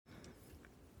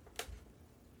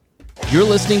You're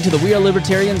listening to the We Are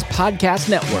Libertarians Podcast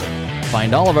Network.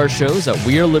 Find all of our shows at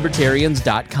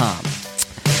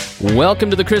wearelibertarians.com. Welcome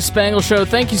to the Chris Spangle Show.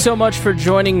 Thank you so much for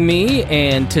joining me.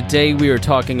 And today we are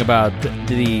talking about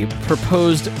the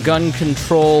proposed gun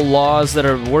control laws that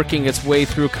are working its way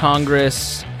through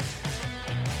Congress.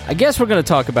 I guess we're going to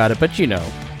talk about it, but you know,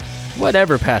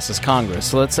 whatever passes Congress.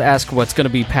 So let's ask what's going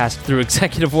to be passed through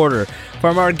executive order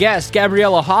from our guest,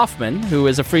 Gabriella Hoffman, who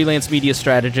is a freelance media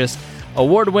strategist,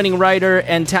 award-winning writer,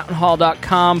 and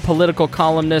townhall.com political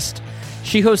columnist.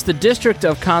 She hosts the District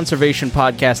of Conservation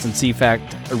podcast and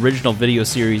CFACT original video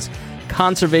series,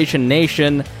 Conservation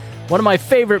Nation, one of my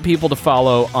favorite people to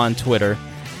follow on Twitter.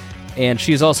 And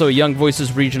she's also a Young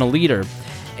Voices regional leader.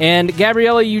 And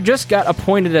Gabriella, you just got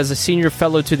appointed as a senior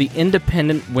fellow to the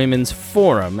Independent Women's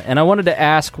Forum. And I wanted to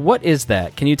ask, what is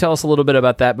that? Can you tell us a little bit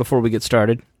about that before we get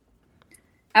started?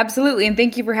 Absolutely, and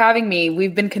thank you for having me.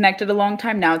 We've been connected a long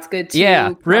time now. It's good to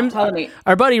pollinate.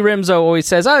 Our buddy Rimzo always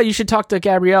says, "Oh, you should talk to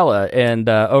Gabriella," and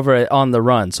over at On the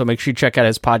Run. So make sure you check out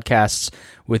his podcasts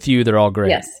with you. They're all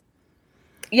great. Yes.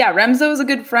 Yeah, Remzo is a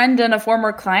good friend and a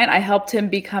former client. I helped him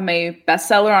become a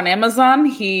bestseller on Amazon.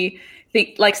 He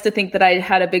likes to think that I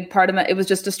had a big part in that. It was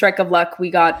just a strike of luck. We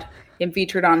got him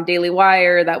featured on Daily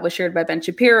Wire. That was shared by Ben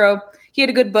Shapiro. He had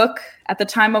a good book at the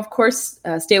time, of course,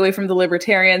 Stay Away from the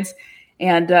Libertarians,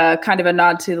 and kind of a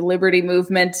nod to the liberty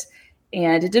movement,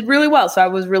 and it did really well. So I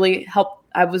was really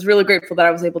grateful that I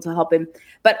was able to help him.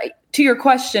 But to your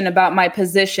question about my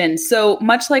position, so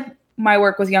much like my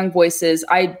work with Young Voices,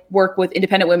 I work with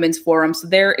Independent Women's Forum. So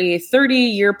they're a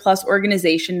 30-year plus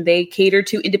organization. They cater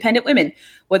to independent women,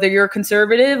 whether you're a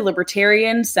conservative,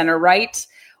 libertarian, center-right,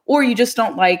 or you just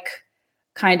don't like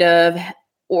kind of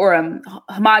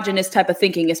homogenous type of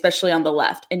thinking, especially on the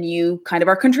left, and you kind of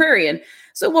are contrarian.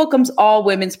 So it welcomes all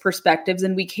women's perspectives,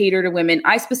 and we cater to women.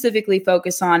 I specifically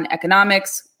focus on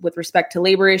economics with respect to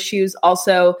labor issues,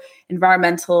 also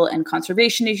environmental and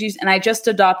conservation issues, and I just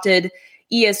adopted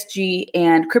ESG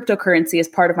and cryptocurrency as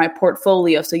part of my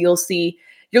portfolio. So you'll see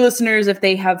your listeners, if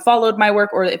they have followed my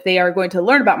work or if they are going to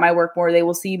learn about my work more, they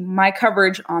will see my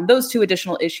coverage on those two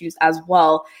additional issues as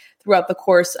well throughout the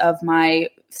course of my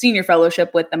senior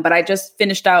fellowship with them. But I just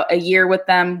finished out a year with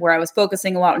them where I was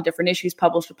focusing a lot on different issues,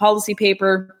 published a policy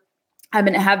paper. I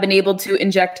have been able to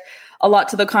inject a lot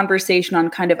to the conversation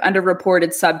on kind of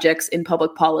underreported subjects in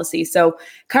public policy. So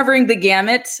covering the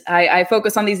gamut, I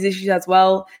focus on these issues as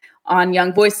well on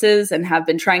Young Voices, and have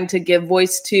been trying to give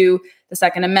voice to the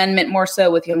Second Amendment more so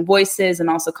with Young Voices,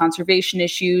 and also conservation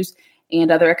issues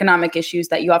and other economic issues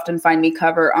that you often find me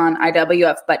cover on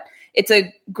IWF. But it's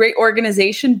a great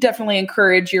organization. Definitely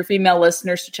encourage your female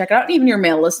listeners to check it out, and even your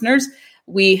male listeners.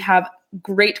 We have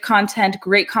great content,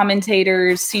 great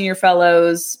commentators, senior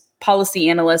fellows, policy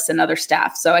analysts, and other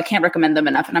staff. So I can't recommend them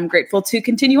enough, and I'm grateful to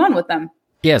continue on with them.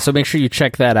 Yeah, so make sure you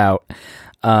check that out.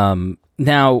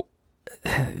 Now,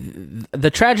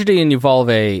 the tragedy in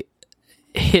Uvalde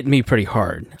hit me pretty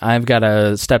hard. I've got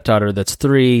a stepdaughter that's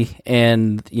 3,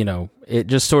 and, you know, it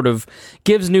just sort of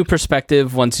gives new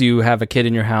perspective once you have a kid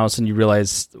in your house and you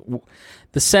realize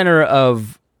the center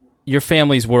of your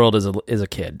family's world is a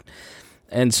kid.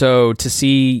 And so to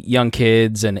see young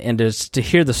kids and just to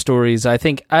hear the stories, I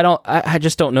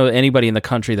just don't know anybody in the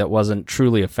country that wasn't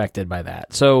truly affected by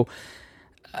that. So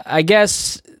I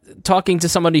guess talking to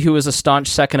somebody who is a staunch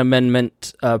Second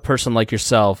Amendment person like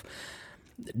yourself,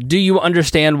 do you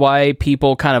understand why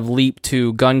people kind of leap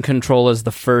to gun control as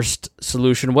the first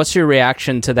solution? What's your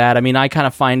reaction to that? I mean, I kind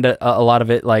of find a lot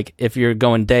of it, like, if you're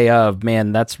going day of,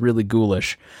 man, that's really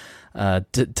ghoulish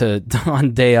to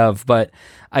on day of. But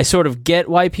I sort of get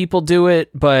why people do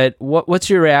it. But what's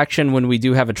your reaction when we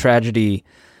do have a tragedy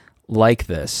like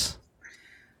this?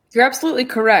 You're absolutely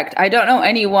correct. I don't know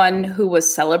anyone who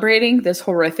was celebrating this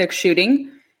horrific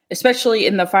shooting, especially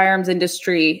in the firearms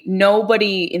industry.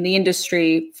 Nobody in the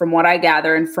industry, from what I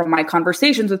gather and from my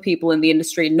conversations with people in the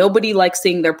industry, nobody likes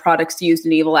seeing their products used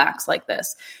in evil acts like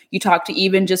this. You talk to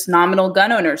even just nominal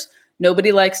gun owners.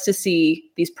 Nobody likes to see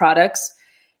these products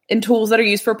and tools that are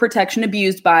used for protection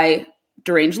abused by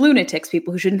deranged lunatics,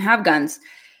 people who shouldn't have guns.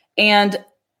 And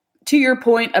to your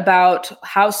point about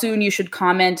how soon you should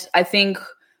comment, I think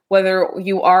whether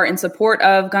you are in support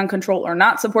of gun control or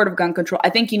not support of gun control, I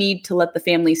think you need to let the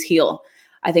families heal.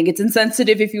 I think it's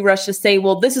insensitive if you rush to say,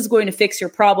 well, this is going to fix your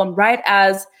problem right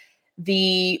as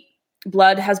the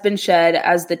blood has been shed,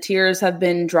 as the tears have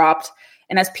been dropped,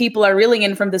 and as people are reeling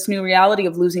in from this new reality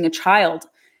of losing a child.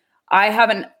 I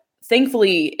haven't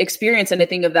thankfully experienced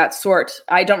anything of that sort.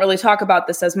 I don't really talk about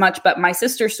this as much, but my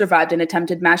sister survived an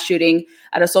attempted mass shooting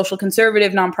at a social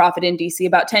conservative nonprofit in DC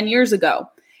about 10 years ago.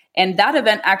 And that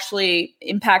event actually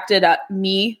impacted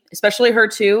me, especially her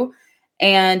too.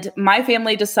 And my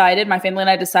family and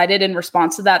I decided in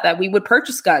response to that we would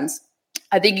purchase guns.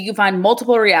 I think you can find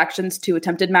multiple reactions to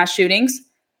attempted mass shootings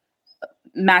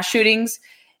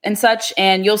and such,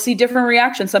 and you'll see different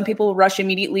reactions. Some people rush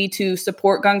immediately to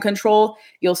support gun control.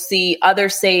 You'll see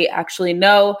others say, actually,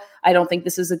 no, I don't think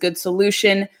this is a good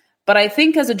solution. But I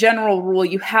think as a general rule,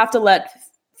 you have to let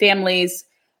families,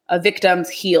 victims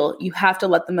heal. You have to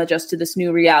let them adjust to this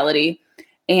new reality.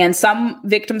 And some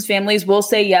victims' families will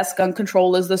say, yes, gun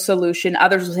control is the solution.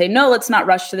 Others will say, no, let's not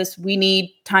rush to this. We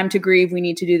need time to grieve. We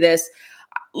need to do this.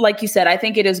 Like you said, I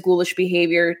think it is ghoulish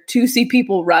behavior to see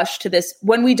people rush to this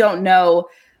when we don't know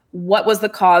what was the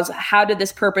cause. How did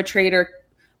this perpetrator,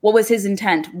 what was his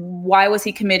intent? Why was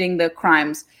he committing the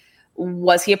crimes?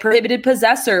 Was he a prohibited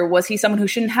possessor? Was he someone who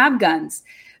shouldn't have guns?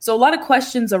 So a lot of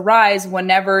questions arise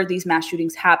whenever these mass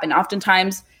shootings happen.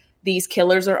 Oftentimes, these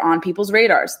killers are on people's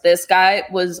radars. This guy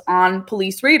was on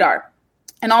police radar.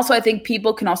 And also, I think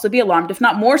people can also be alarmed, if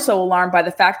not more so alarmed, by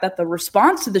the fact that the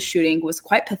response to the shooting was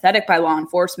quite pathetic by law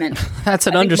enforcement. That's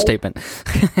an understatement.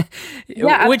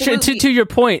 Yeah, which, to your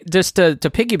point, just to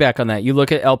piggyback on that, you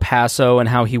look at El Paso and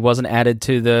how he wasn't added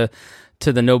to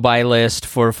the no-buy list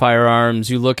for firearms.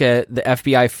 You look at the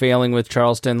FBI failing with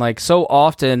Charleston. Like, so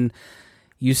often,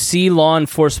 you see law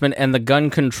enforcement and the gun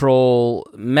control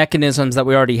mechanisms that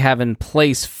we already have in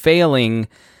place failing.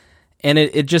 And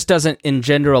it just doesn't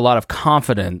engender a lot of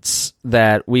confidence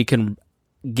that we can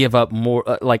give up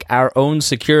more, like our own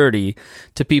security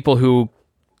to people who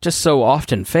just so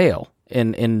often fail.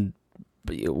 And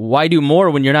why do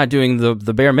more when you're not doing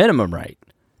the bare minimum right?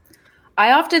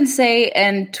 I often say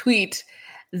and tweet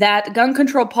that gun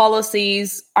control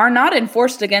policies are not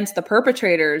enforced against the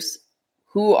perpetrators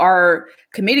who are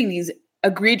committing these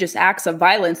egregious acts of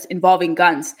violence involving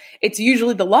guns. It's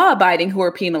usually the law-abiding who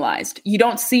are penalized. You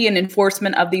don't see an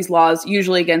enforcement of these laws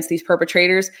usually against these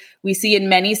perpetrators. We see in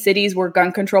many cities where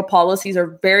gun control policies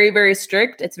are very, very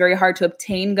strict. It's very hard to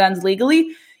obtain guns legally.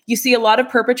 You see a lot of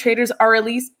perpetrators are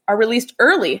released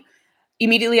early,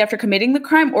 immediately after committing the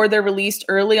crime, or they're released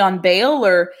early on bail,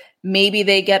 or maybe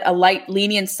they get a light,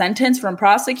 lenient sentence from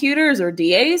prosecutors or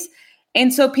DAs.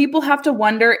 And so people have to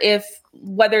wonder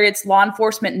whether it's law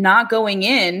enforcement not going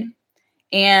in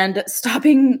and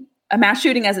stopping a mass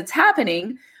shooting as it's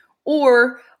happening,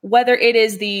 or whether it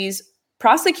is these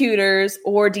prosecutors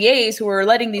or DAs who are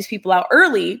letting these people out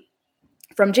early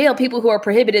from jail, people who are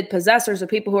prohibited possessors or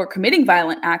people who are committing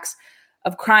violent acts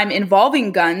of crime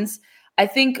involving guns. I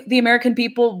think the American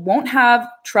people won't have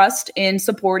trust in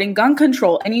supporting gun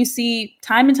control. And you see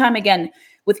time and time again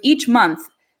with each month,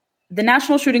 the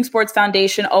National Shooting Sports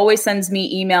Foundation always sends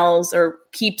me emails or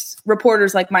keeps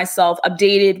reporters like myself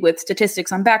updated with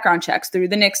statistics on background checks through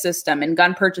the NICS system and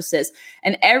gun purchases.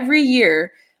 And every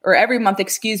month,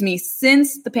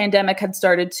 since the pandemic had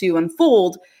started to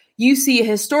unfold, you see a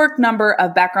historic number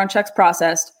of background checks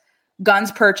processed,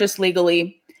 guns purchased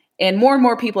legally, and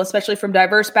more people, especially from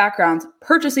diverse backgrounds,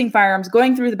 purchasing firearms,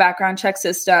 going through the background check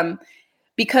system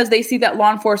because they see that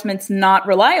law enforcement's not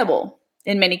reliable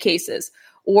in many cases,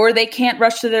 or they can't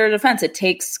rush to their defense. It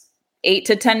takes 8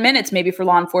 to 10 minutes maybe for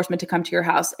law enforcement to come to your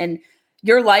house, and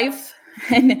your life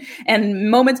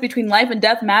and moments between life and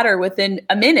death matter within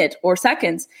a minute or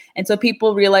seconds. And so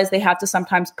people realize they have to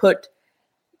sometimes put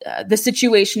the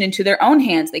situation into their own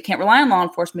hands. They can't rely on law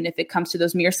enforcement if it comes to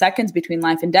those mere seconds between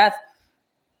life and death.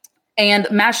 And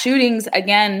mass shootings,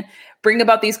 again, bring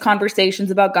about these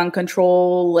conversations about gun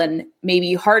control and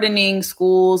maybe hardening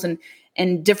schools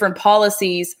and different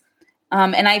policies.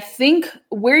 And I think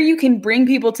where you can bring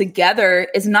people together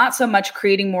is not so much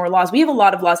creating more laws. We have a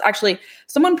lot of laws. Actually,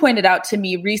 someone pointed out to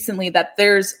me recently that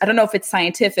I don't know if it's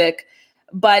scientific,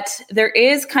 but there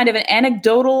is kind of an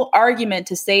anecdotal argument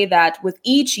to say that with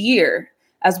each year,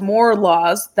 as more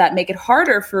laws that make it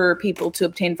harder for people to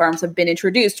obtain firearms have been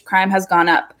introduced, crime has gone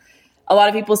up. A lot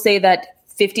of people say that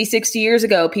 50, 60 years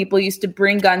ago, people used to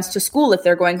bring guns to school if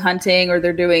they're going hunting or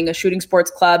they're doing a shooting sports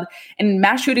club, and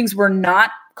mass shootings were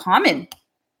not common.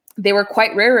 They were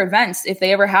quite rare events if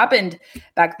they ever happened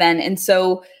back then. And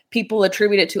so people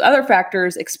attribute it to other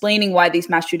factors explaining why these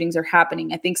mass shootings are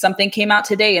happening. I think something came out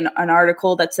today in an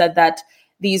article that said that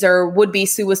these are would-be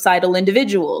suicidal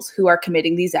individuals who are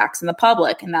committing these acts in the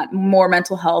public, and that more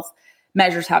mental health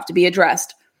measures have to be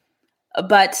addressed.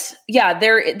 But yeah,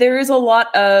 there is a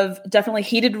lot of definitely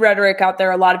heated rhetoric out there.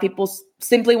 A lot of people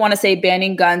simply want to say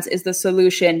banning guns is the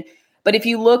solution. But if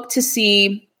you look to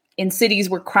see in cities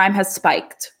where crime has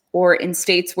spiked, or in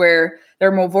states where there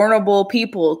are more vulnerable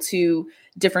people to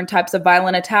different types of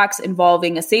violent attacks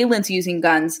involving assailants using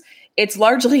guns, it's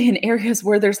largely in areas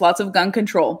where there's lots of gun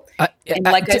control. And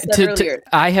like I said earlier,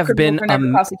 I have been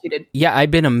prosecuted. Yeah,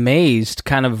 I've been amazed.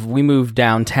 Kind of, we moved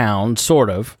downtown, sort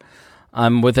of.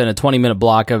 I'm within a 20-minute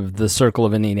block of the Circle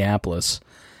of Indianapolis.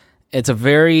 It's a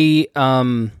very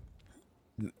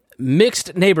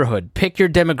mixed neighborhood. Pick your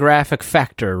demographic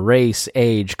factor: race,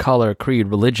 age, color, creed,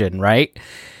 religion, right?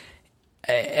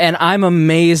 And I'm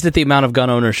amazed at the amount of gun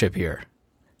ownership here.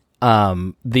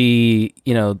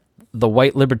 The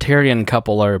white libertarian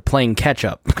couple are playing catch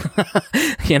up.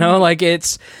 Like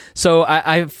it's so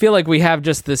I feel like we have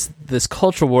just this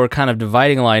culture war kind of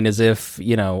dividing line, as if,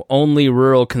 only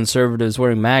rural conservatives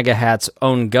wearing MAGA hats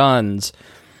own guns.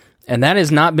 And that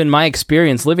has not been my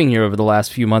experience living here over the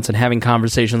last few months and having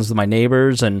conversations with my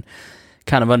neighbors and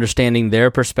kind of understanding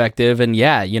their perspective. And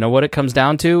yeah, what it comes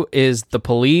down to is the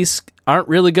police aren't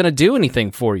really going to do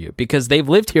anything for you because they've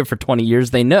lived here for 20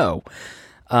 years. They know.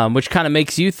 Which kind of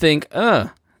makes you think,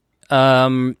 but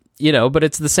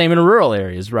it's the same in rural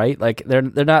areas, right? Like they're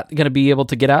not going to be able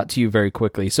to get out to you very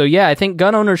quickly. So yeah, I think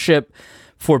gun ownership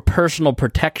for personal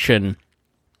protection,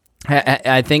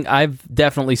 I think I've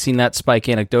definitely seen that spike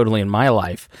anecdotally in my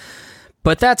life.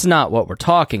 But that's not what we're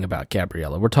talking about,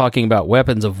 Gabriella. We're talking about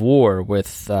weapons of war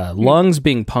with lungs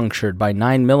being punctured by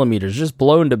 9mm, just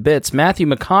blown to bits. Matthew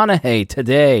McConaughey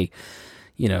today,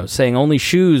 saying only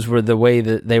shoes were the way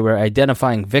that they were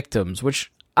identifying victims,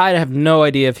 which I have no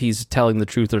idea if he's telling the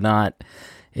truth or not.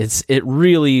 It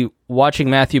really,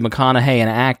 watching Matthew McConaughey, an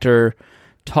actor,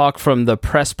 talk from the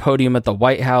press podium at the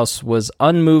White House was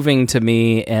unmoving to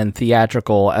me and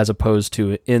theatrical as opposed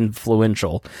to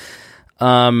influential.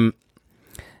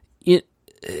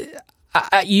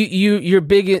 You're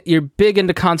big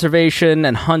into conservation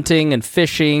and hunting and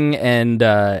fishing and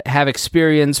have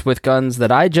experience with guns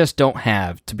that I just don't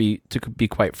have, to be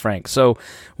quite frank. So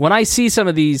when I see some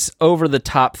of these over the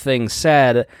top things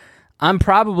said, I'm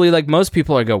probably like most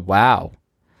people. I go, wow,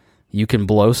 you can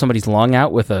blow somebody's lung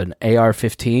out with an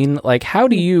AR-15. Like, how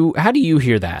do you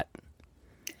hear that?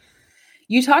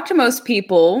 You talk to most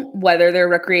people, whether they're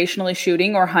recreationally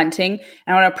shooting or hunting.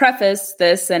 And I want to preface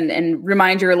this and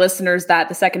remind your listeners that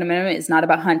the Second Amendment is not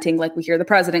about hunting like we hear the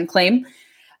president claim.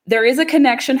 There is a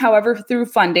connection, however, through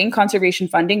funding, conservation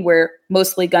funding, where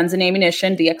mostly guns and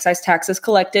ammunition, the excise taxes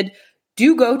collected,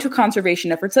 do go to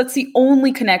conservation efforts. That's the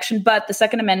only connection, but the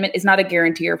Second Amendment is not a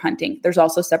guarantee of hunting. There's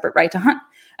also a separate right to hunt.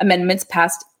 Amendments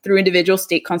passed through individual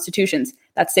state constitutions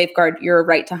that safeguard your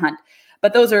right to hunt.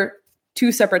 But those are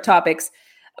two separate topics.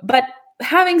 But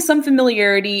having some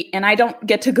familiarity, and I don't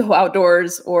get to go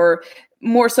outdoors or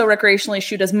more so recreationally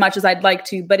shoot as much as I'd like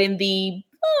to, but in the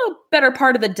better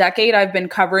part of the decade I've been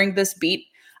covering this beat,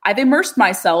 I've immersed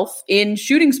myself in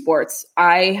shooting sports.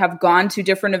 I have gone to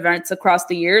different events across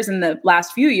the years. In the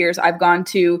last few years, I've gone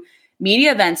to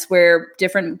media events where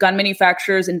different gun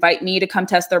manufacturers invite me to come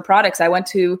test their products. I went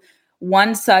to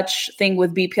one such thing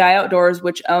with BPI Outdoors,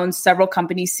 which owns several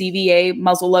companies, CVA,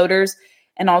 muzzle loaders,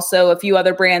 and also a few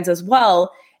other brands as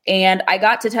well. And I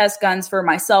got to test guns for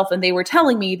myself, and they were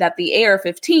telling me that the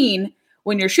AR-15,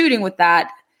 when you're shooting with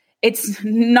that, it's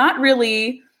not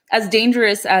really as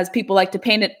dangerous as people like to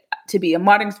paint it to be. A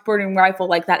modern sporting rifle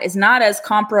like that is not as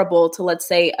comparable to, let's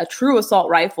say, a true assault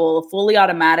rifle, a fully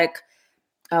automatic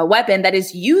weapon that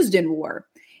is used in war.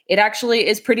 It actually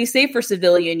is pretty safe for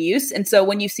civilian use. And so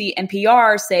when you see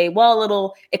NPR say, well,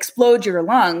 it'll explode your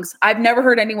lungs, I've never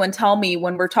heard anyone tell me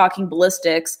when we're talking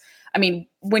ballistics. I mean,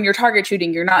 when you're target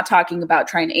shooting, you're not talking about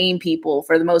trying to aim people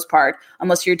for the most part,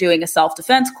 unless you're doing a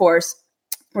self-defense course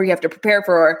where you have to prepare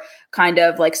for kind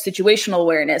of like situational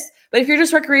awareness. But if you're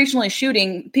just recreationally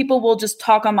shooting, people will just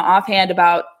talk on the offhand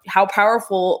about how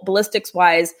powerful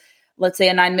ballistics-wise, let's say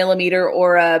a 9mm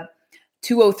or a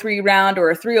 203 round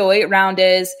or a 308 round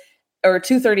is, or a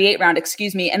 238 round,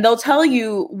 excuse me. And they'll tell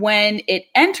you when it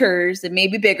enters, it may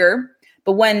be bigger,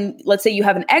 but when, let's say you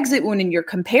have an exit wound and you're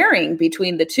comparing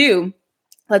between the two,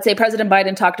 let's say President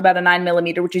Biden talked about a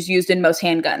 9mm, which is used in most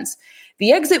handguns.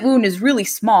 The exit wound is really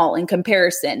small in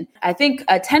comparison. I think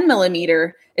a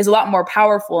 10mm is a lot more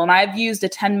powerful. And I've used a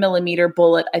 10mm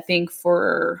bullet, I think,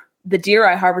 for the deer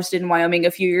I harvested in Wyoming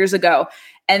a few years ago.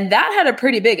 And that had a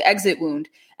pretty big exit wound.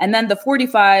 And then the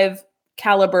 45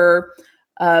 caliber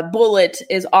bullet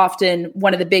is often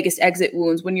one of the biggest exit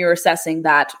wounds when you're assessing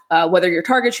that, whether you're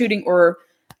target shooting or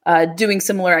doing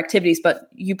similar activities. But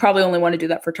you probably only want to do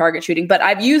that for target shooting. But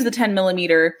I've used the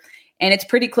 10mm, and it's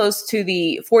pretty close to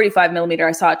the 45mm.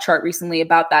 I saw a chart recently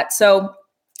about that. So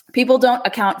people don't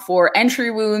account for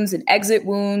entry wounds and exit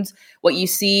wounds, what you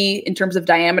see in terms of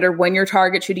diameter when you're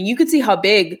target shooting. You can see how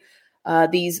big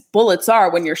these bullets are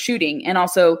when you're shooting, and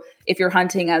also if you're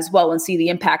hunting as well, and see the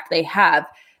impact they have.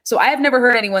 So I have never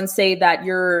heard anyone say that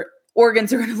your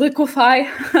organs are going to liquefy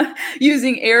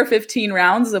using AR-15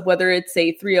 rounds, of whether it's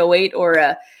a 308 or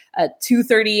a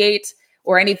 238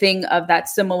 or anything of that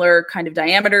similar kind of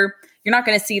diameter. You're not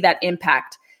going to see that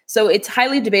impact. So it's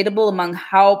highly debatable among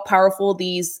how powerful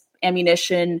these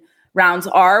ammunition rounds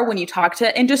are when you talk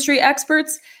to industry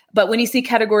experts. But when you see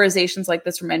categorizations like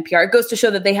this from NPR, it goes to show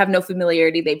that they have no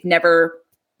familiarity. They've never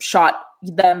shot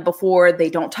them before. They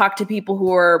don't talk to people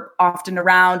who are often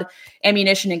around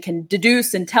ammunition and can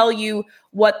deduce and tell you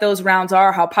what those rounds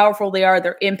are, how powerful they are,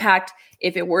 their impact.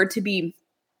 If it were to be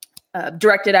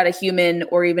directed at a human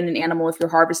or even an animal, if you're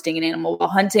harvesting an animal while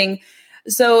hunting.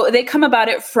 So they come about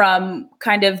it from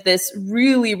kind of this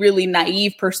really, really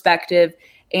naive perspective,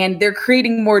 and they're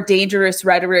creating more dangerous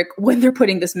rhetoric when they're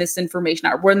putting this misinformation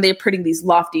out, when they're putting these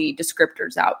lofty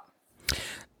descriptors out.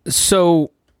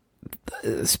 So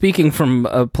speaking from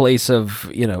a place of,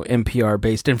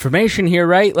 NPR-based information here,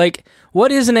 right? Like,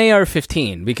 what is an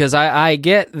AR-15? Because I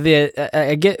get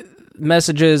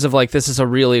messages of like, this is a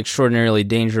really extraordinarily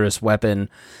dangerous weapon.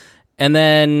 And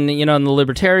then, in the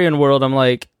libertarian world, I'm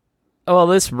like, oh, well,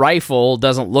 this rifle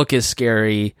doesn't look as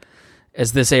scary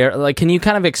as this AR. Like, can you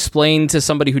kind of explain to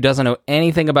somebody who doesn't know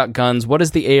anything about guns, what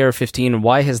is the AR-15 and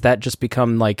why has that just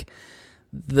become like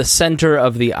the center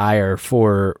of the ire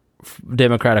for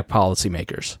Democratic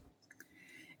policymakers?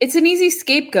 It's an easy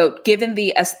scapegoat given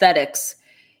the aesthetics.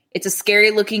 It's a scary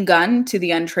looking gun to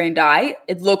the untrained eye.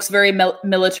 It looks very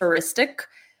militaristic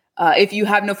if you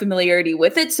have no familiarity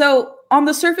with it. So on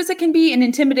the surface, it can be an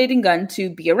intimidating gun to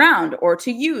be around or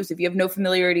to use if you have no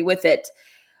familiarity with it.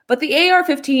 But the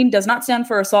AR-15 does not stand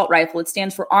for assault rifle. It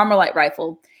stands for armor light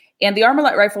rifle. And the armor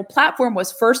light rifle platform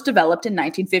was first developed in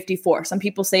 1954. Some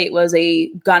people say it was a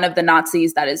gun of the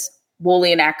Nazis. That is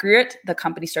wholly inaccurate. The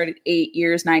company started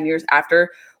 9 years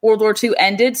after World War II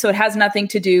ended. So it has nothing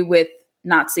to do with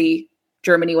Nazi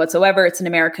Germany whatsoever. It's an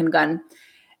American gun.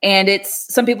 And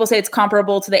some people say it's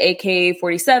comparable to the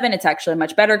AK-47. It's actually a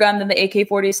much better gun than the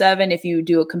AK-47 if you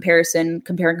do a compare and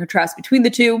contrast between the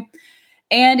two.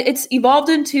 And it's evolved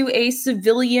into a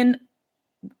civilian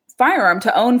firearm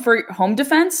to own for home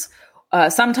defense,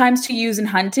 sometimes to use in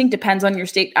hunting, depends on your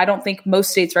state. I don't think most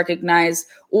states recognize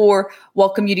or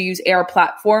welcome you to use AR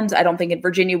platforms. I don't think in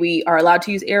Virginia we are allowed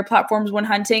to use AR platforms when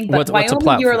hunting, but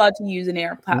Wyoming you're allowed to use an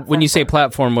AR platform. When you say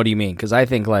platform, what do you mean? Because I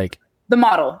think like... the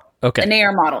model. Okay. An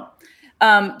AR model.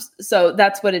 So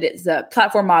that's what it is. The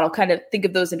platform model, kind of think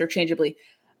of those interchangeably.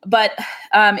 But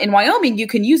in Wyoming, you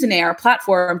can use an AR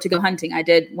platform to go hunting. I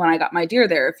did when I got my deer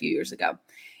there a few years ago.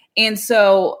 And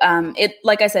so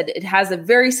like I said, it has a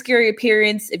very scary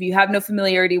appearance if you have no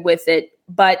familiarity with it.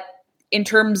 But in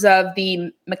terms of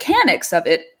the mechanics of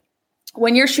it,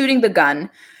 when you're shooting the gun,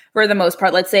 for the most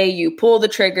part, let's say you pull the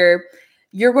trigger,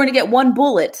 you're going to get one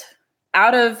bullet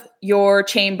out of your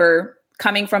chamber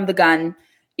coming from the gun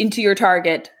into your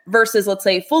target versus, let's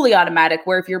say, fully automatic,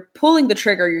 where if you're pulling the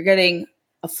trigger, you're getting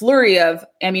a flurry of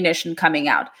ammunition coming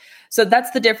out. So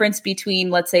that's the difference between,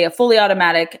 let's say, a fully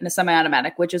automatic and a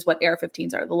semi-automatic, which is what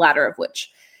AR-15s are, the latter of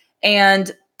which.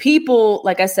 And people,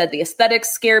 like I said, the aesthetics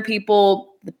scare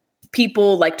people. The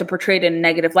people like to portray it in a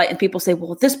negative light. And people say,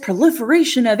 well, this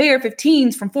proliferation of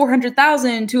AR-15s from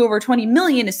 400,000 to over 20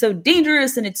 million is so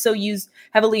dangerous and it's so used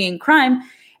heavily in crime.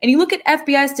 And you look at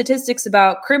FBI statistics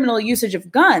about criminal usage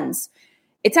of guns,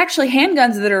 it's actually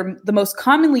handguns that are the most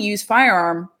commonly used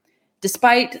firearm,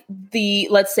 despite the,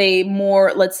 let's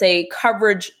say,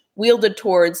 coverage wielded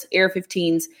towards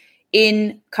AR-15s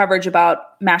in coverage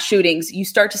about mass shootings. You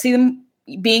start to see them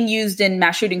being used in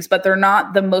mass shootings, but they're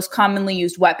not the most commonly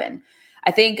used weapon.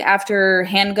 I think after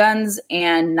handguns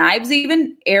and knives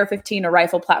even, AR-15 or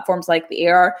rifle platforms like the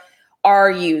AR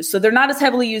are used. So they're not as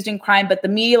heavily used in crime, but the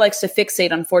media likes to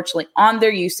fixate, unfortunately, on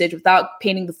their usage without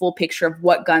painting the full picture of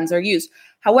what guns are used.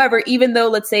 However, even though,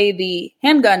 let's say, the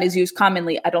handgun is used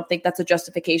commonly, I don't think that's a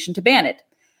justification to ban it.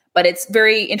 But it's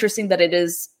very interesting that it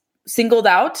is singled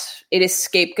out. It is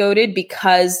scapegoated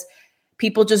because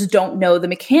people just don't know the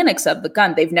mechanics of the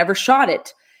gun. They've never shot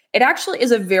it. It actually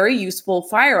is a very useful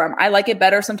firearm. I like it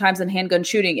better sometimes than handgun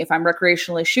shooting if I'm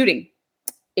recreationally shooting.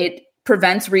 It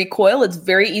prevents recoil. It's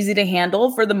very easy to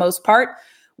handle for the most part.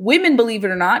 Women, believe it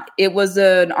or not, it was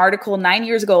an article 9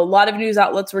 years ago. A lot of news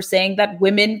outlets were saying that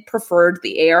women preferred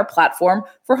the AR platform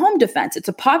for home defense. It's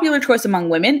a popular choice among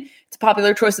women. It's a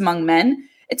popular choice among men.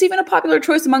 It's even a popular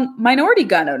choice among minority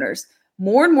gun owners.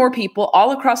 More and more people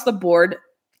all across the board,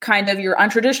 kind of your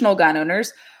untraditional gun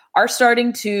owners, are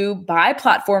starting to buy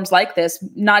platforms like this,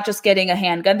 not just getting a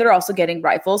handgun. They're also getting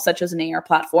rifles, such as an AR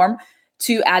platform,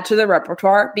 to add to their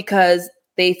repertoire because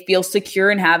They feel secure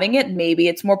in having it. Maybe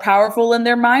it's more powerful in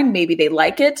their mind. Maybe they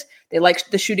like it. They like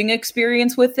the shooting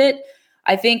experience with it.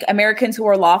 I think Americans who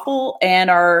are lawful and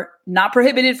are not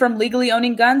prohibited from legally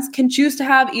owning guns can choose to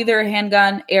have either a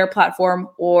handgun, air platform,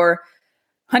 or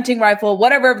hunting rifle,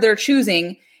 whatever they're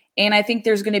choosing. And I think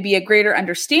there's going to be a greater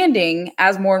understanding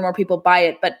as more and more people buy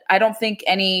it. But I don't think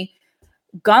any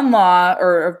gun law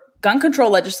or gun control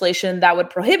legislation that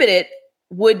would prohibit it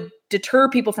would deter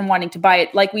people from wanting to buy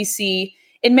it, like we see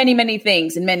in many, many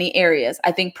things in many areas.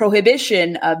 I think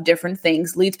prohibition of different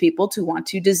things leads people to want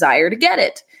to desire to get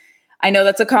it. I know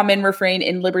that's a common refrain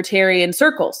in libertarian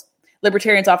circles.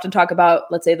 Libertarians often talk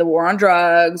about, let's say, the war on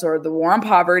drugs or the war on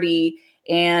poverty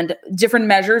and different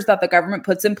measures that the government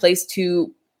puts in place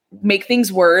to make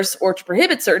things worse or to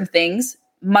prohibit certain things,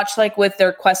 much like with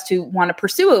their quest to want to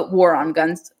pursue a war on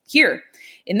guns here.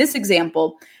 In this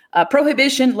example,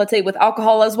 prohibition, let's say with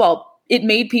alcohol as well, it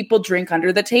made people drink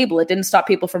under the table. It didn't stop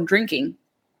people from drinking.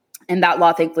 And that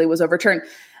law, thankfully, was overturned.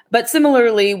 But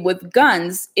similarly with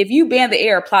guns, if you ban the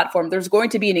AR platform, there's going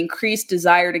to be an increased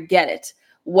desire to get it,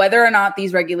 whether or not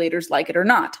these regulators like it or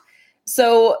not.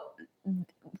 So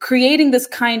creating this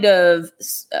kind of,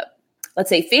 let's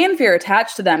say, fanfare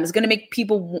attached to them is going to make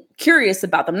people curious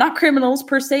about them. Not criminals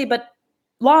per se, but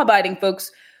law-abiding folks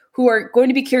who are going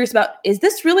to be curious about, is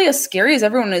this really as scary as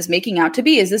everyone is making out to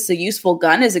be? Is this a useful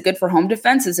gun? Is it good for home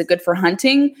defense? Is it good for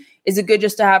hunting? Is it good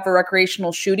just to have for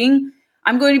recreational shooting?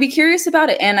 I'm going to be curious about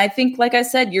it. And I think, like I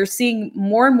said, you're seeing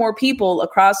more and more people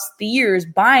across the years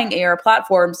buying AR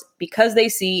platforms because they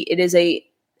see it is a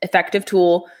effective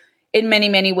tool in many,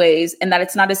 many ways, and that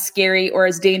it's not as scary or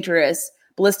as dangerous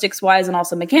ballistics-wise and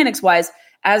also mechanics-wise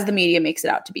as the media makes it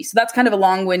out to be. So that's kind of a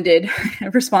long-winded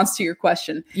response to your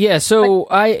question. Yeah, so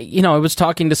I was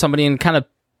talking to somebody and kind of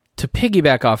to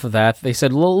piggyback off of that, they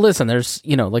said, well, listen, there's,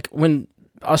 like when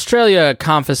Australia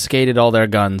confiscated all their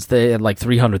guns, they had like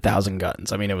 300,000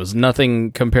 guns. I mean, it was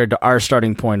nothing compared to our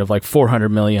starting point of like 400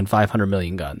 million, 500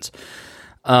 million guns.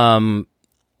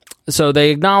 So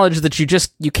they acknowledge that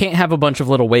you can't have a bunch of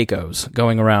little Wacos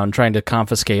going around trying to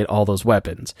confiscate all those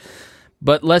weapons.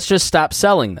 But let's just stop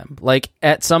selling them. Like,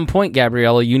 at some point,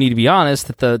 Gabriella, you need to be honest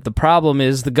that the problem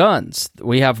is the guns.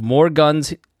 We have more gun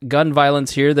violence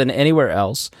here than anywhere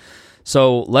else.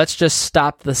 So let's just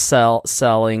stop the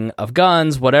selling of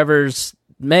guns. Whatever's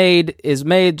made is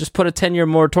made. Just put a 10-year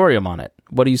moratorium on it.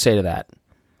 What do you say to that?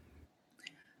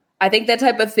 I think that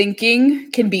type of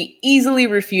thinking can be easily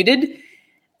refuted.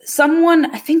 Someone,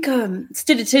 I think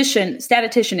statistician,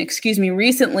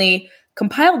 recently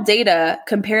compiled data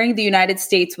comparing the United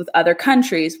States with other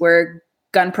countries where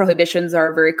gun prohibitions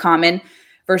are very common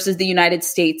versus the United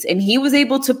States. And he was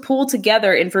able to pull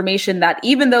together information that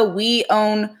even though we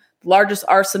own the largest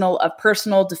arsenal of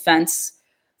personal defense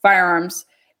firearms,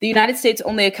 the United States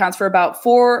only accounts for about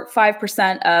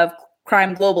 4-5% of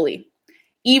crime globally,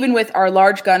 even with our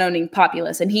large gun-owning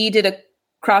populace. And he did a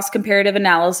cross-comparative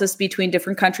analysis between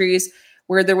different countries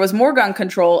where there was more gun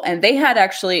control, and they had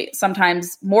actually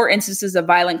sometimes more instances of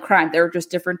violent crime. There were just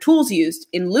different tools used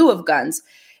in lieu of guns.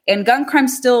 And gun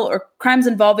crimes or crimes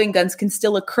involving guns can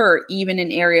still occur even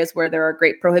in areas where there are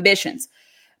great prohibitions.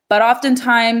 But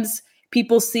oftentimes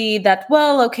people see that,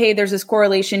 well, okay, there's this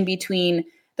correlation between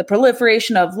the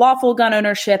proliferation of lawful gun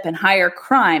ownership and higher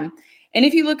crime. And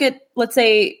if you look at, let's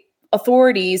say,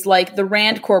 authorities like the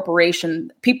Rand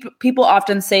Corporation, people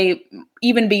often say,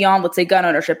 even beyond, let's say, gun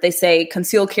ownership, they say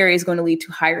concealed carry is going to lead to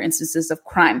higher instances of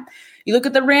crime. You look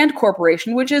at the Rand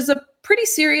Corporation, which is a pretty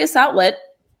serious outlet,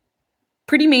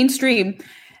 pretty mainstream,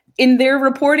 in their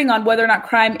reporting on whether or not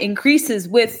crime increases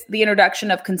with the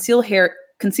introduction of concealed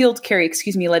carry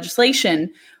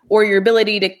legislation, or your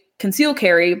ability to conceal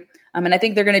carry. And I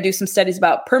think they're going to do some studies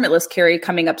about permitless carry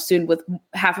coming up soon, with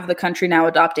half of the country now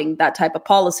adopting that type of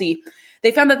policy.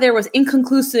 They found that there was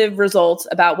inconclusive results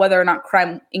about whether or not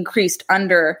crime increased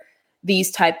under these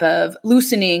type of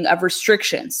loosening of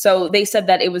restrictions. So they said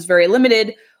that it was very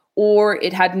limited or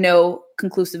it had no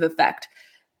conclusive effect.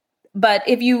 But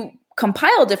if you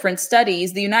compile different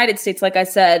studies, the United States, like I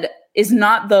said, is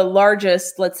not the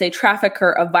largest, let's say,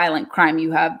 trafficker of violent crime.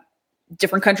 You have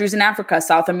different countries in Africa,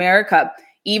 South America,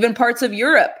 even parts of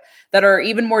Europe that are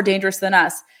even more dangerous than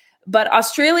us. But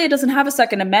Australia doesn't have a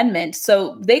Second Amendment,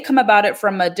 so they come about it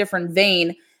from a different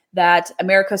vein, that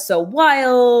America's so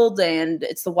wild and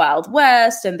it's the Wild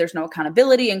West and there's no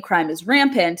accountability and crime is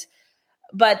rampant.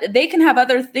 But they can have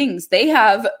other things. They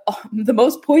have the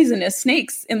most poisonous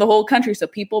snakes in the whole country, so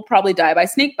people probably die by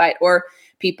snake bite, or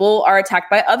people are attacked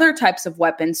by other types of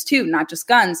weapons too, not just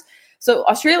guns. So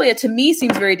Australia, to me,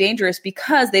 seems very dangerous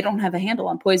because they don't have a handle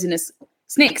on poisonous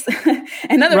snakes.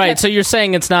 Another right. So you're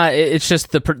saying it's not, it's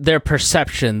just their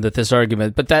perception that this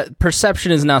argument, but that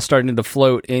perception is now starting to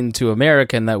float into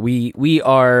America, and that we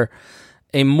are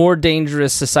a more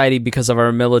dangerous society because of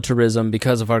our militarism,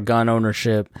 because of our gun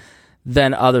ownership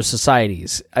than other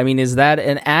societies. I mean, is that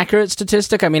an accurate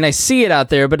statistic? I mean, I see it out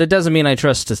there, but it doesn't mean I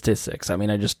trust statistics. I mean,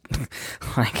 I just,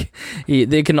 like,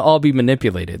 they can all be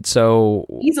manipulated. So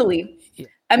easily.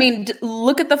 I mean,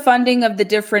 look at the funding of the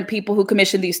different people who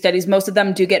commission these studies. Most of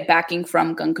them do get backing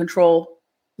from gun control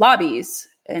lobbies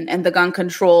and the gun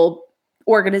control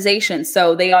organizations.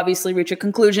 So they obviously reach a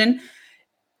conclusion.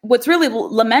 What's really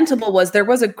lamentable was there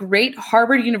was a great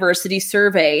Harvard University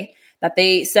survey that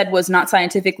they said was not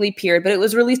scientifically peered, but it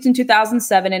was released in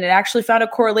 2007, and it actually found a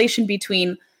correlation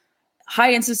between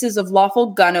high instances of lawful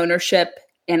gun ownership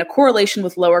and a correlation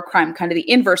with lower crime, kind of the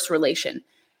inverse relation.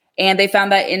 And they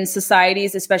found that in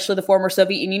societies, especially the former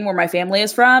Soviet Union, where my family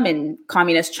is from, and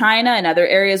communist China and other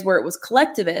areas where it was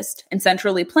collectivist and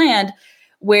centrally planned,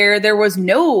 where there was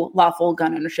no lawful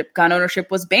gun ownership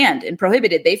was banned and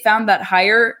prohibited. They found that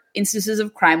higher instances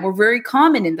of crime were very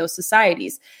common in those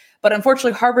societies. But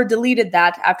unfortunately, Harvard deleted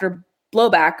that after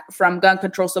blowback from gun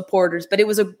control supporters. But it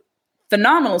was a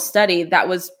phenomenal study that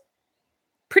was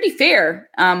pretty fair,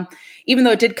 even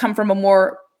though it did come from a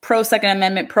more pro-Second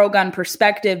Amendment, pro-gun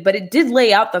perspective. But it did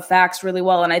lay out the facts really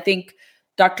well. And I think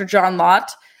Dr. John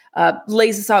Lott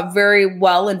lays this out very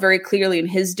well and very clearly in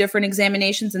his different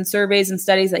examinations and surveys and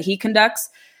studies that he conducts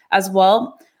as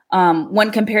well.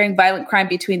 When comparing violent crime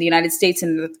between the United States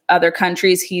and other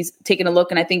countries, he's taken a look,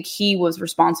 and I think he was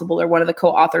responsible or one of the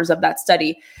co-authors of that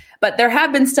study. But there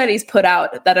have been studies put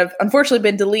out that have unfortunately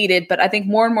been deleted, but I think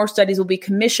more and more studies will be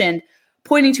commissioned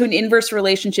pointing to an inverse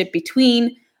relationship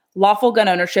between lawful gun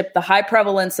ownership, the high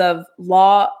prevalence of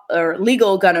law or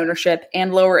legal gun ownership,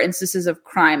 and lower instances of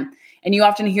crime. And you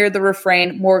often hear the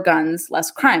refrain, more guns,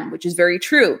 less crime, which is very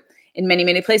true in many,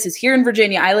 many places. Here in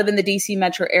Virginia, I live in the DC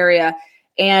metro area,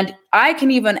 and I can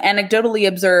even anecdotally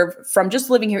observe from just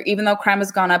living here, even though crime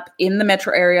has gone up in the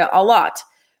metro area a lot,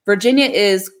 Virginia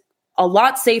is a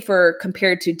lot safer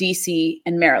compared to DC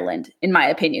and Maryland, in my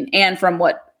opinion, and from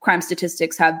what crime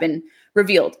statistics have been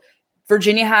revealed.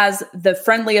 Virginia has the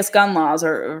friendliest gun laws,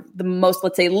 or the most,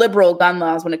 let's say, liberal gun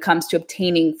laws when it comes to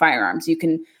obtaining firearms. You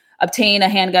can obtain a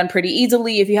handgun pretty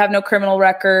easily if you have no criminal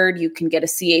record. You can get a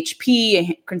CHP,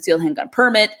 a concealed handgun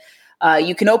permit.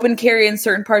 You can open carry in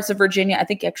certain parts of Virginia. I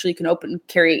think actually you can open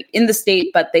carry in the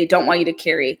state, but they don't want you to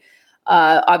carry.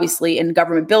 Obviously, in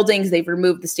government buildings, they've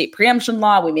removed the state preemption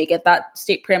law. We may get that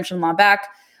state preemption law back.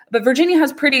 But Virginia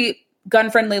has pretty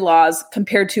gun-friendly laws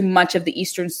compared to much of the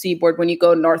eastern seaboard when you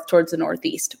go north towards the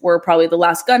northeast. We're probably the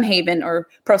last gun haven or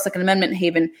pro-Second Amendment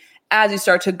haven as you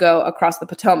start to go across the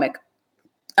Potomac.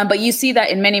 But you see that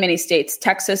in many, many states.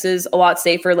 Texas is a lot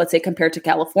safer, let's say, compared to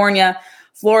California.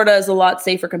 Florida is a lot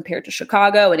safer compared to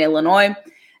Chicago and Illinois.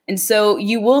 And so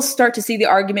you will start to see the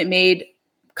argument made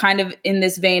kind of in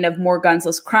this vein of more guns,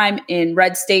 less crime in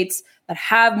red states that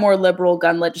have more liberal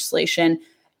gun legislation.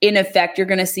 In effect, you're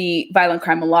going to see violent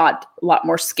crime a lot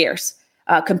more scarce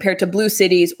compared to blue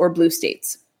cities or blue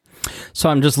states. So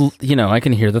I'm just, I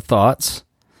can hear the thoughts.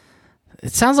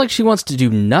 It sounds like she wants to do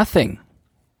nothing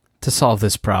to solve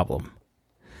this problem.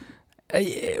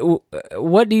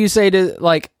 What do you say to,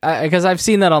 because I've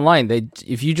seen that online.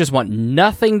 If you just want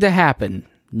nothing to happen,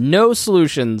 no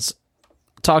solutions,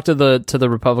 talk to the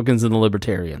Republicans and the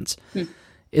Libertarians.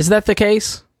 Is that the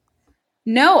case?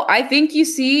 No, I think you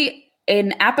see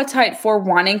an appetite for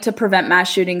wanting to prevent mass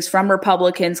shootings from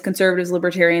Republicans, conservatives,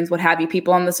 libertarians, what have you,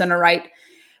 people on the center right.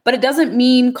 But it doesn't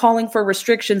mean calling for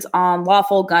restrictions on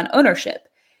lawful gun ownership.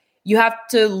 You have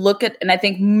to look at, and I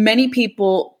think many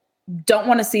people don't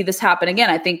want to see this happen again.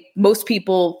 I think most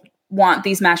people want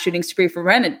these mass shootings to be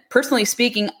prevented. Personally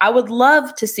speaking, I would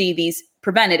love to see these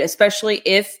prevented, especially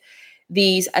if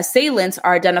these assailants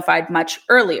are identified much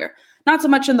earlier. Not so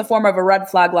much in the form of a red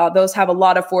flag law. Those have a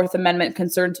lot of Fourth Amendment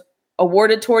concerns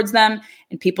awarded towards them,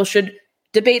 and people should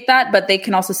debate that, but they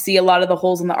can also see a lot of the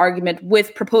holes in the argument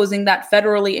with proposing that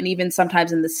federally and even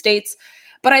sometimes in the states.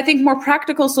 But I think more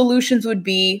practical solutions would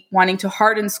be wanting to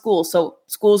harden schools. So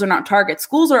schools are not targets.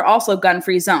 Schools are also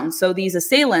gun-free zones. So these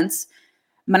assailants,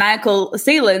 maniacal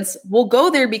assailants, will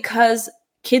go there because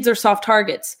kids are soft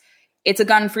targets. It's a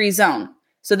gun-free zone.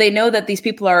 So they know that these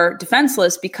people are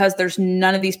defenseless because there's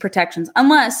none of these protections,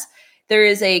 unless there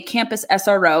is a campus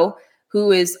SRO who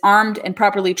is armed and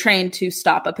properly trained to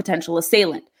stop a potential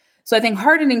assailant. So I think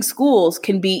hardening schools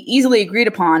can be easily agreed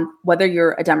upon, whether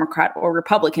you're a Democrat or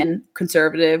Republican,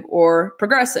 conservative or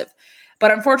progressive.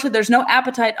 But unfortunately, there's no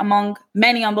appetite among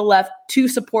many on the left to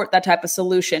support that type of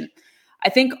solution. I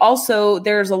think also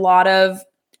there's a lot of,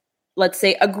 let's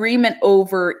say, agreement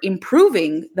over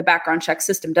improving the background check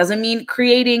system. Doesn't mean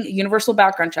creating universal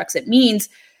background checks. It means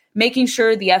making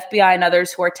sure the FBI and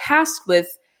others who are tasked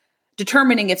with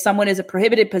determining if someone is a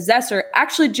prohibited possessor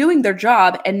actually doing their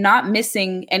job and not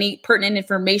missing any pertinent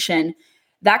information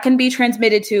that can be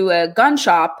transmitted to a gun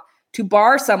shop to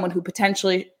bar someone who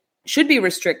potentially should be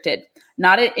restricted,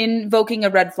 not invoking a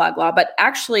red flag law, but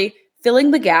actually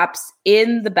filling the gaps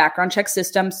in the background check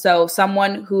system so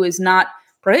someone who is not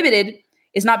prohibited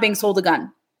is not being sold a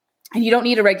gun. And you don't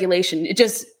need a regulation. It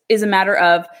just is a matter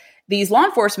of these law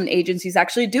enforcement agencies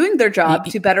actually doing their job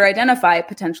to better identify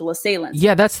potential assailants.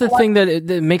 Yeah, that's the thing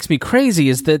that makes me crazy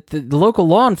is that the local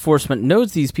law enforcement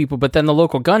knows these people, but then the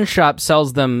local gun shop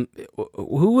sells them.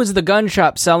 Who is the gun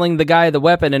shop selling the guy the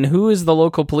weapon, and who is the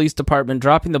local police department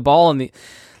dropping the ball on the,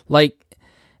 like,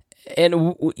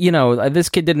 and, you know, this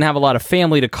kid didn't have a lot of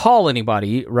family to call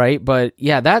anybody, right? But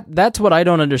yeah, that's what I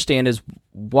don't understand is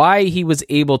why he was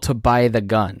able to buy the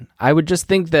gun. I would just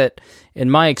think that in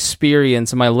my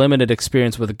experience, in my limited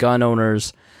experience with gun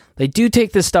owners, they do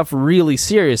take this stuff really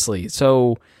seriously.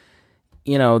 So,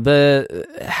 you know,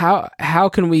 how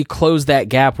can we close that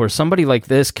gap where somebody like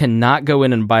this cannot go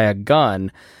in and buy a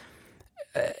gun?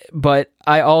 But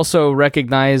I also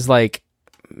recognize, like,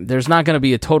 there's not going to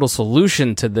be a total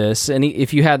solution to this. And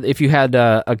if you had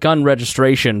a gun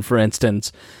registration, for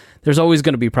instance, there's always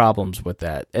going to be problems with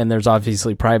that, and there's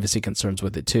obviously privacy concerns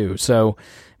with it too. So,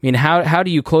 I mean, how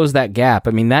do you close that gap?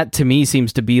 I mean, that to me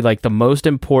seems to be like the most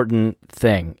important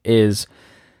thing is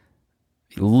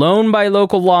loaned by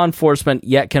local law enforcement,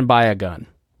 yet can buy a gun.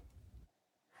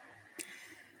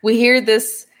 We hear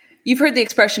this. You've heard the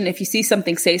expression, if you see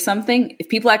something, say something. If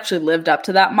people actually lived up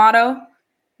to that motto,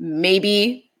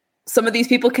 maybe some of these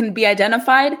people can be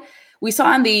identified. We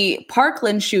saw in the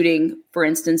Parkland shooting, for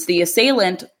instance, the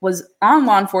assailant was on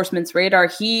law enforcement's radar.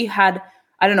 He had,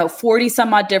 40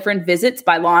 some odd different visits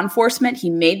by law enforcement. He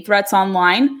made threats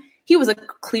online. He was a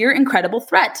clear and credible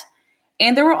threat.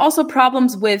 And there were also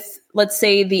problems with, let's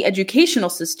say, the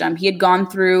educational system. He had gone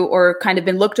through or kind of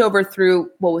been looked over through,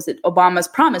 Obama's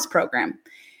Promise program.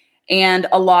 And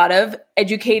a lot of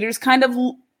educators kind of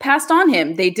passed on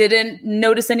him. They didn't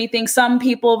notice anything. Some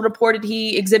people reported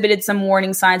he exhibited some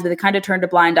warning signs, but they kind of turned a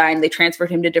blind eye and they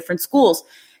transferred him to different schools.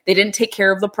 They didn't take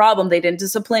care of the problem. They didn't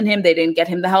discipline him. They didn't get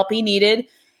him the help he needed.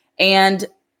 And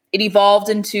it evolved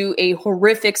into a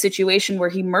horrific situation where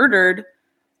he murdered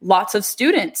lots of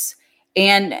students.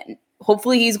 And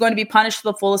hopefully he's going to be punished to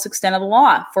the fullest extent of the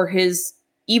law for his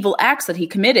evil acts that he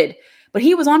committed. But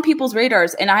he was on people's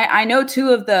radars. And I know two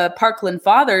of the Parkland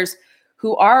fathers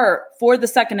who are for the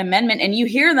Second Amendment, and you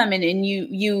hear them and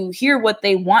you hear what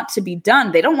they want to be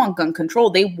done. They don't want gun control.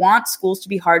 They want schools to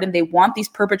be hardened. They want these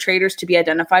perpetrators to be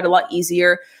identified a lot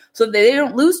easier so that they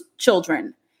don't lose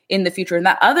children in the future and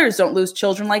that others don't lose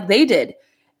children like they did.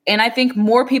 And I think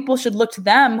more people should look to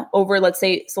them over, let's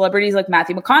say, celebrities like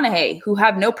Matthew McConaughey, who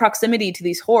have no proximity to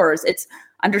these horrors. It's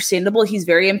understandable. He's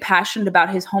very impassioned about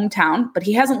his hometown, but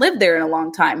he hasn't lived there in a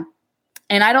long time.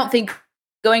 And I don't think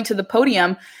going to the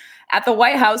podium at the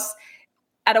White House,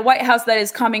 at a White House that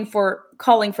is calling for,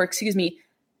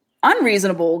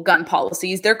 unreasonable gun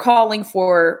policies. They're calling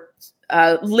for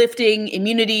lifting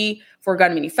immunity for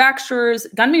gun manufacturers.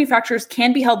 Gun manufacturers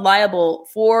can be held liable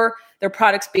for their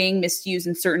products being misused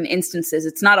in certain instances.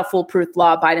 It's not a foolproof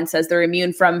law. Biden says they're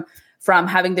immune from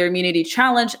having their immunity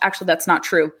challenged. Actually, that's not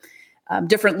true.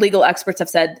 Different legal experts have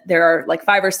said there are like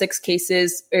 5 or 6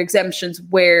 cases or exemptions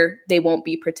where they won't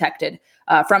be protected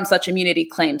from such immunity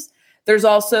claims. There's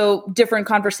also different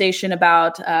conversation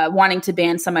about wanting to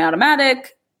ban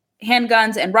semi-automatic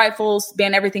handguns and rifles,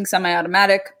 ban everything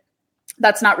semi-automatic.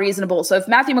 That's not reasonable. So if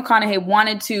Matthew McConaughey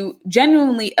wanted to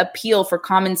genuinely appeal for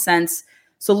common sense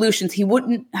solutions, he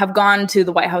wouldn't have gone to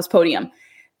the White House podium,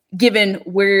 given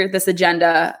where this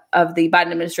agenda of the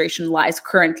Biden administration lies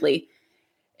currently.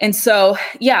 And so,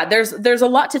 yeah, there's a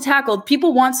lot to tackle.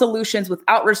 People want solutions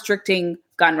without restricting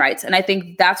gun rights. And I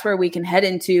think that's where we can head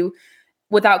into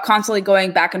without constantly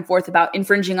going back and forth about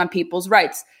infringing on people's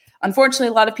rights. Unfortunately,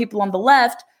 a lot of people on the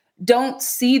left don't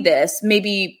see this.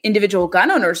 Maybe individual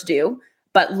gun owners do,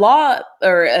 but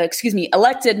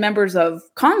elected members of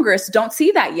Congress don't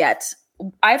see that yet.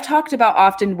 I've talked about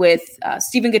often with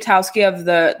Stephen Gutowski of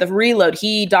the Reload.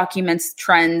 He documents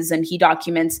trends and he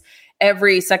documents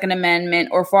every Second Amendment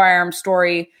or firearm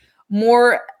story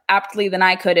more aptly than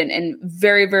I could and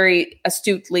very, very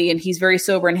astutely. And he's very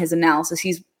sober in his analysis.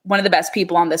 He's one of the best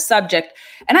people on this subject.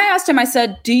 And I asked him, I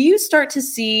said,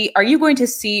 are you going to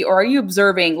see, or are you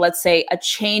observing, let's say, a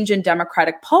change in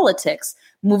Democratic politics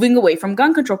moving away from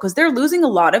gun control? Because they're losing a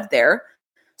lot of their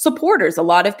supporters. A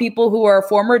lot of people who are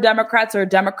former Democrats or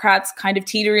Democrats kind of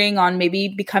teetering on maybe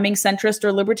becoming centrist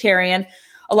or libertarian,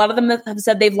 a lot of them have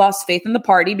said they've lost faith in the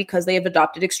party because they have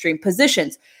adopted extreme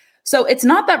positions. So it's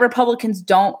not that Republicans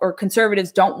don't or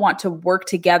conservatives don't want to work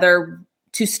together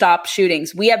to stop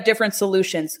shootings. We have different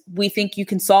solutions. We think you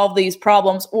can solve these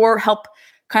problems or help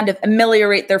kind of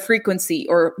ameliorate their frequency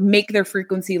or make their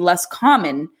frequency less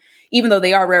common, even though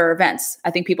they are rare events.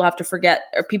 I think people have to forget,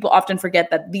 or people often forget,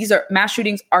 that these are mass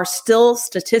shootings are still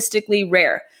statistically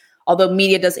rare, although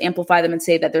media does amplify them and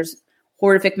say that there's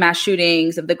horrific mass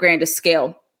shootings of the grandest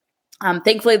scale.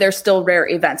 Thankfully, they're still rare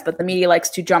events, but the media likes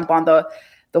to jump on the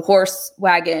horse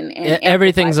wagon and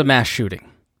everything's a mass shooting.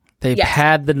 They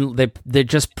pad they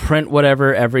just print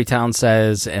whatever every town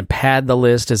says and pad the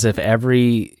list as if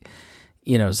every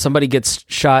somebody gets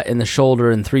shot in the shoulder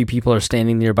and 3 people are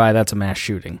standing nearby. That's a mass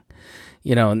shooting.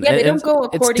 They don't go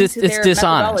according to their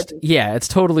dishonest. methodology. Yeah, it's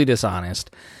totally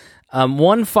dishonest.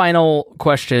 One final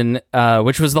question,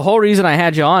 which was the whole reason I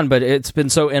had you on, but it's been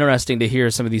so interesting to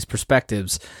hear some of these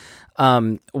perspectives.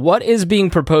 What is being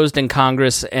proposed in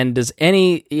Congress, and does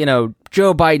any,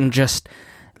 Joe Biden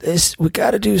we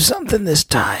got to do something this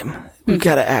time. We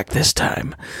got to act this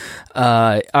time.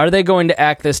 Are they going to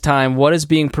act this time? What is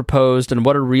being proposed, and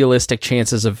what are realistic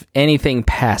chances of anything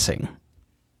passing?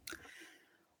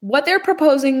 What they're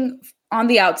proposing on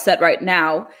the outset right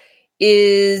now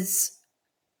is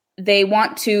they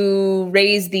want to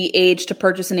raise the age to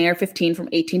purchase an AR-15 from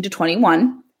 18 to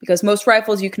 21, because most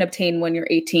rifles you can obtain when you're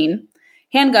 18.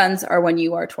 Handguns are when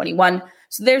you are 21.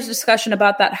 So there's discussion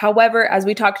about that. However, as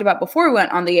we talked about before we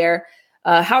went on the air,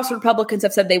 House Republicans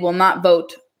have said they will not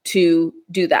vote to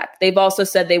do that. They've also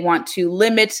said they want to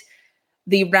limit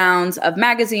the rounds of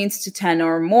magazines to 10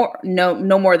 or more, no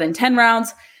more than 10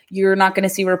 rounds. You're not going to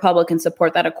see Republicans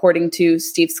support that, according to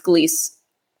Steve Scalise,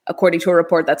 according to a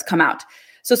report that's come out.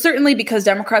 So certainly, because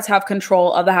Democrats have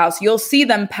control of the House, you'll see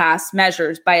them pass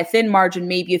measures by a thin margin.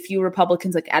 Maybe a few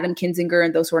Republicans like Adam Kinzinger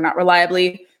and those who are not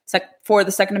reliably for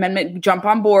the Second Amendment jump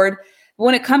on board. But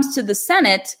when it comes to the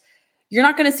Senate, you're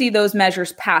not going to see those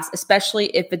measures pass, especially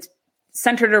if it's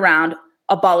centered around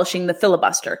abolishing the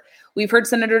filibuster. We've heard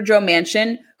Senator Joe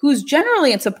Manchin, who's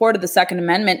generally in support of the Second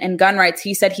Amendment and gun rights.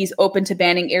 He said he's open to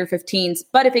banning AR-15s.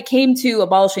 But if it came to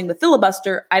abolishing the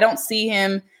filibuster, I don't see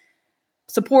him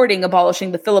supporting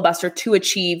abolishing the filibuster to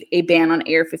achieve a ban on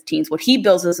AR-15s. What he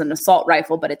bills is an assault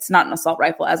rifle, but it's not an assault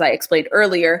rifle, as I explained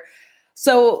earlier.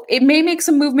 So it may make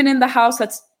some movement in the House.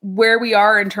 That's where we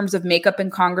are in terms of makeup in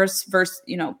Congress versus,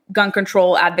 gun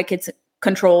control advocates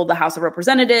control the House of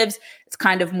Representatives. It's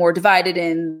kind of more divided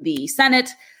in the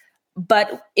Senate.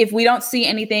 But if we don't see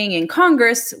anything in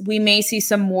Congress, we may see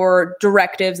some more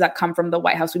directives that come from the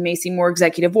White House. We may see more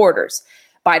executive orders.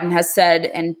 Biden has said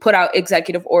and put out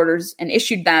executive orders and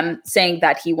issued them saying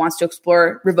that he wants to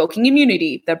explore revoking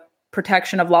immunity, the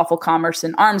Protection of Lawful Commerce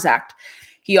in Arms Act.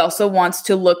 He also wants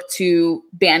to look to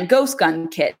ban ghost gun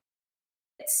kits,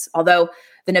 although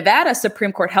the Nevada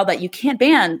Supreme Court held that you can't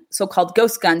ban so-called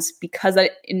ghost guns because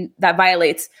that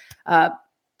violates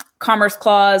Commerce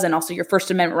Clause and also your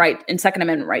First Amendment right and Second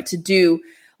Amendment right to do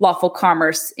lawful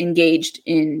commerce engaged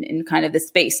in kind of this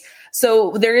space.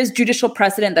 So there is judicial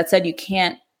precedent that said you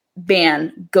can't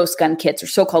ban ghost gun kits or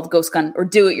so-called ghost gun or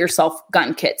do-it-yourself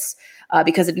gun kits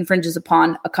because it infringes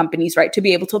upon a company's right to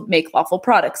be able to make lawful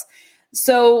products.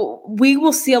 So we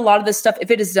will see a lot of this stuff if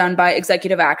it is done by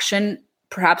executive action,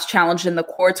 perhaps challenged in the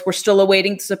courts. We're still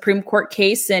awaiting the Supreme Court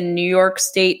case in New York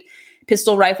State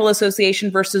Pistol Rifle Association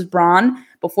versus Braun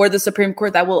before the Supreme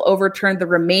Court that will overturn the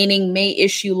remaining May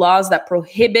issue laws that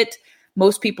prohibit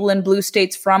most people in blue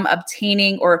states from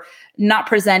obtaining or not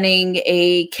presenting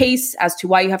a case as to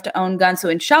why you have to own guns. So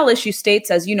in shall issue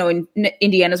states, as you know, in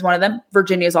Indiana is one of them.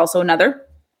 Virginia is also another.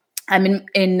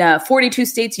 In 42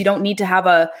 states, you don't need to have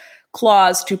a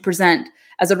clause to present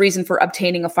as a reason for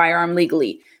obtaining a firearm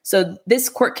legally. So this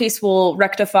court case will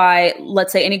rectify,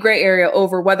 let's say, any gray area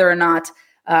over whether or not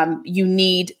you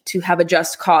need to have a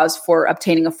just cause for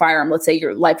obtaining a firearm. Let's say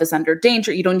your life is under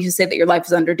danger. You don't need to say that your life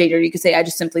is under danger. You could say, I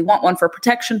just simply want one for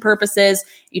protection purposes.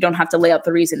 You don't have to lay out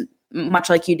the reason, much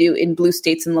like you do in blue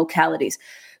states and localities.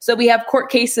 So we have court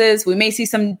cases. We may see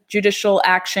some judicial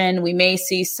action. We may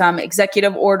see some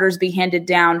executive orders be handed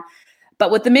down.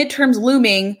 But with the midterms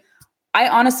looming, I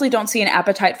honestly don't see an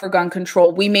appetite for gun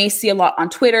control. We may see a lot on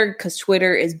Twitter because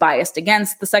Twitter is biased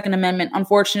against the Second Amendment,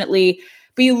 unfortunately.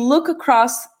 But you look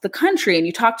across the country and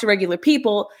you talk to regular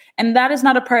people, and that is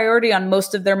not a priority on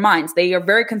most of their minds. They are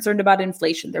very concerned about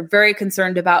inflation. They're very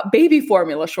concerned about baby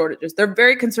formula shortages. They're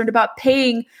very concerned about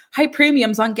paying high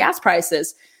premiums on gas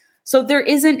prices. So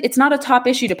it's not a top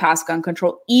issue to pass gun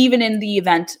control, even in the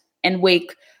event and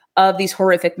wake of these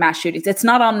horrific mass shootings. It's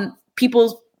not on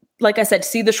people, like I said,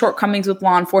 see the shortcomings with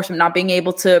law enforcement not being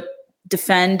able to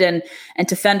defend and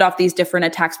to fend off these different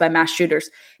attacks by mass shooters.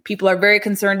 People are very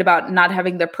concerned about not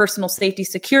having their personal safety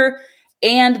secure,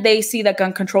 and they see that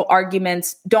gun control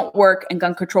arguments don't work and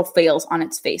gun control fails on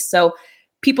its face. So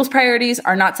people's priorities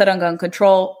are not set on gun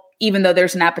control, even though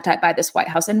there's an appetite by this White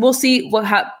House. And we'll see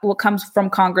what comes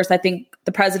from Congress. I think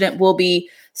the president will be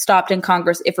stopped in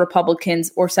Congress if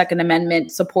Republicans or Second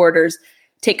Amendment supporters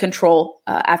take control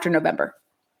after November.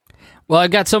 Well,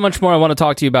 I've got so much more I want to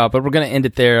talk to you about, but we're going to end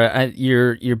it there.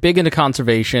 You're big into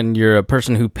conservation. You're a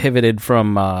person who pivoted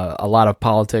from a lot of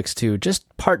politics to just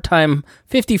part-time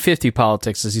 50-50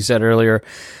 politics, as you said earlier.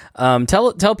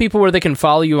 Tell people where they can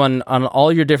follow you on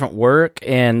all your different work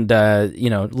and,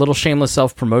 little shameless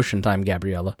self-promotion time,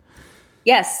 Gabriella.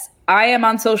 Yes, I am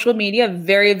on social media,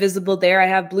 very visible there. I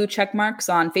have blue check marks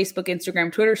on Facebook,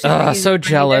 Instagram, Twitter. So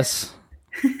jealous.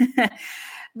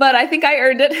 But I think I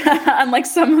earned it, unlike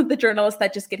some of the journalists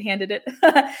that just get handed it.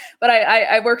 But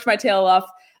I worked my tail off,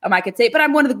 I could say. But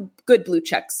I'm one of the good blue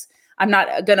checks. I'm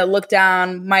not going to look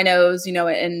down my nose,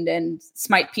 and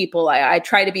smite people. I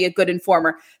try to be a good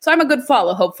informer. So I'm a good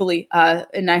follow, hopefully.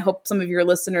 And I hope some of your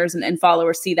listeners and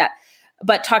followers see that.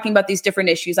 But talking about these different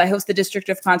issues, I host the District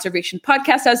of Conservation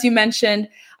podcast, as you mentioned.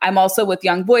 I'm also with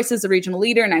Young Voices, a regional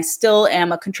leader, and I still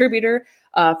am a contributor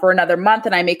for another month,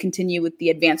 and I may continue with the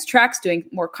advanced tracks, doing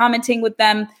more commenting with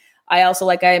them. I also,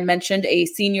 like I mentioned, a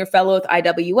senior fellow with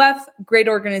IWF, great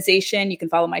organization. You can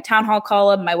follow my town hall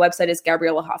column. My website is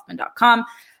GabriellaHoffman.com.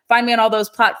 Find me on all those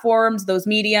platforms, those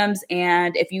mediums,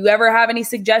 and if you ever have any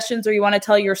suggestions or you want to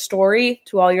tell your story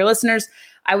to all your listeners,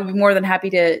 I would be more than happy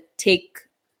to take,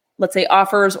 let's say,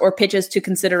 offers or pitches to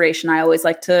consideration. I always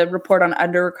like to report on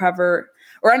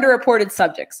underreported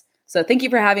subjects. So thank you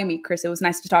for having me, Chris. It was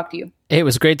nice to talk to you. It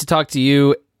was great to talk to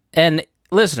you. And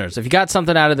listeners, if you got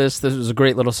something out of this was a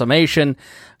great little summation,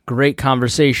 great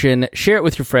conversation. Share it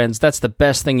with your friends. That's the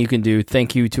best thing you can do.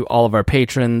 Thank you to all of our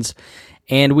patrons.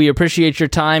 And we appreciate your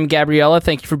time, Gabriella.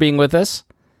 Thank you for being with us.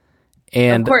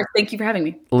 And of course, thank you for having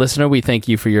me. Listener, we thank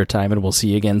you for your time, and we'll see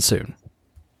you again soon.